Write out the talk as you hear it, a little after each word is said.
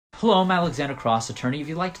Hello, I'm Alexander Cross, attorney. If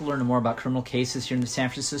you'd like to learn more about criminal cases here in the San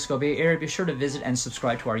Francisco Bay Area, be sure to visit and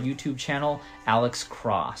subscribe to our YouTube channel, Alex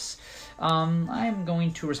Cross. I'm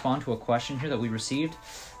going to respond to a question here that we received.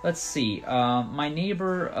 Let's see. My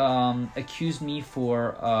neighbor accused me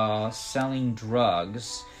for selling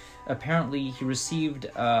drugs. Apparently, he received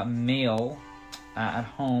mail at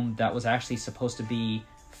home that was actually supposed to be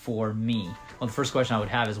for me. Well, the first question I would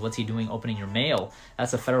have is, what's he doing opening your mail?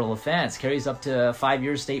 That's a federal offense. Carries up to 5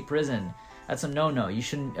 years state prison. That's a no-no. You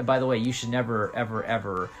shouldn't, by the way, you should never, ever,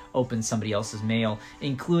 ever open somebody else's mail,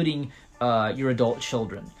 including your adult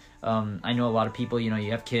children. I know a lot of people, you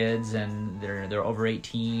have kids and they're over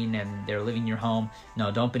 18 and they're living in your home. No,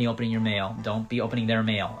 don't be opening your mail. Don't be opening their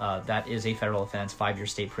mail. That is a federal offense, 5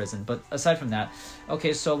 years state prison. But aside from that,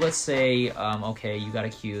 okay, so let's say, okay, you got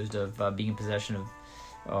accused of being in possession of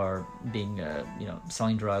or being,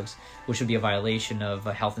 selling drugs, which would be a violation of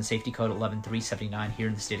Health and Safety Code 11379 here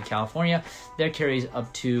in the state of California. That carries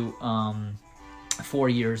up to 4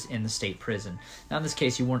 years in the state prison. Now, in this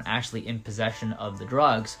case, you weren't actually in possession of the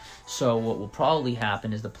drugs, so what will probably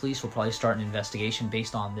happen is the police will probably start an investigation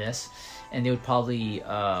based on this, and they would probably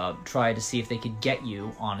try to see if they could get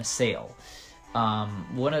you on a sale.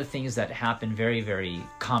 One of the things that happen very, very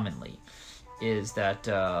commonly is that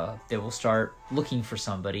they will start looking for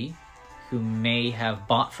somebody who may have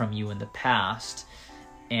bought from you in the past,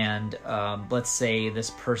 and let's say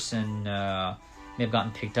this person may have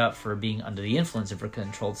gotten picked up for being under the influence of a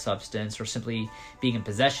controlled substance or simply being in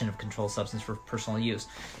possession of controlled substance for personal use.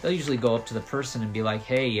 They'll usually go up to the person and be like,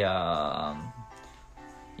 hey, you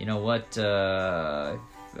know what,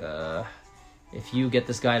 if you get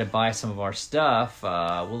this guy to buy some of our stuff,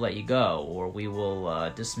 we'll let you go, or we will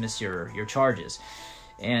dismiss your charges.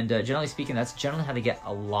 And generally speaking, that's generally how they get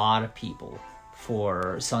a lot of people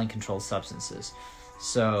for selling controlled substances.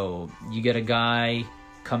 So you get a guy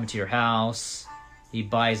coming to your house, he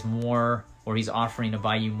buys more, or he's offering to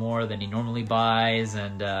buy you more than he normally buys,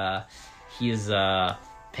 and he is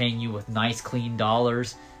paying you with nice, clean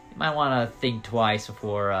dollars. You might want to think twice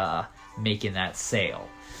before making that sale.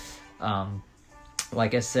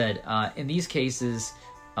 Like I said, in these cases,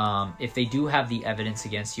 if they do have the evidence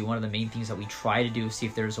against you, one of the main things that we try to do is see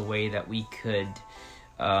if there's a way that we could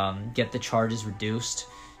get the charges reduced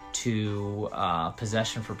to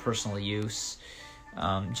possession for personal use.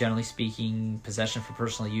 Generally speaking, possession for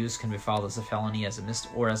personal use can be filed as a felony as a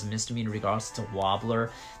misdemeanor, regardless. It's a wobbler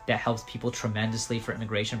that helps people tremendously for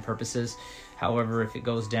immigration purposes. However, if it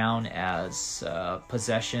goes down as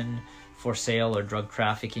possession for sale or drug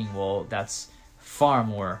trafficking, well, that's far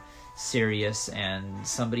more serious, and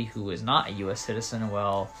somebody who is not a U.S. citizen,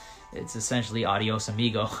 well, it's essentially adios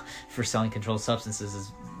amigo for selling controlled substances.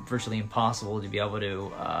 It's virtually impossible to be able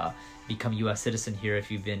to become U.S. citizen here if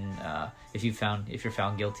you're found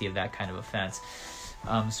guilty of that kind of offense.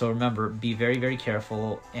 So remember, be very, very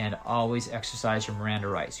careful and always exercise your Miranda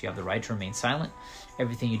rights. You have the right to remain silent.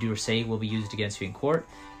 Everything you do or say will be used against you in court.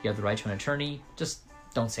 You have the right to an attorney. Just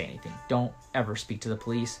don't say anything. Don't ever speak to the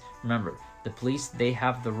police. Remember, the police, they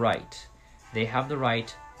have the right. They have the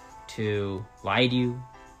right to lie to you,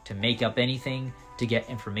 to make up anything, to get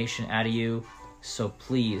information out of you. So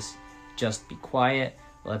please, just be quiet.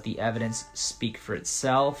 Let the evidence speak for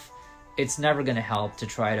itself. It's never going to help to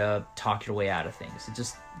try to talk your way out of things. It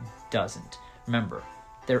just doesn't. Remember,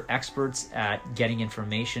 they're experts at getting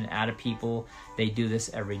information out of people. They do this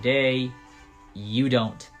every day. You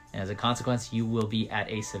don't. And as a consequence, you will be at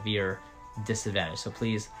a severe disadvantage. So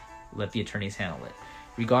please, let the attorneys handle it.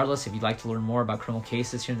 Regardless, if you'd like to learn more about criminal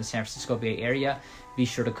cases here in the San Francisco Bay Area, be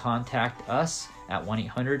sure to contact us at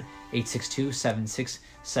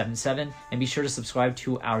 1-800-862-7677, and be sure to subscribe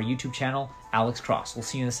to our YouTube channel, Alex Cross. We'll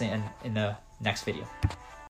see you in the next video.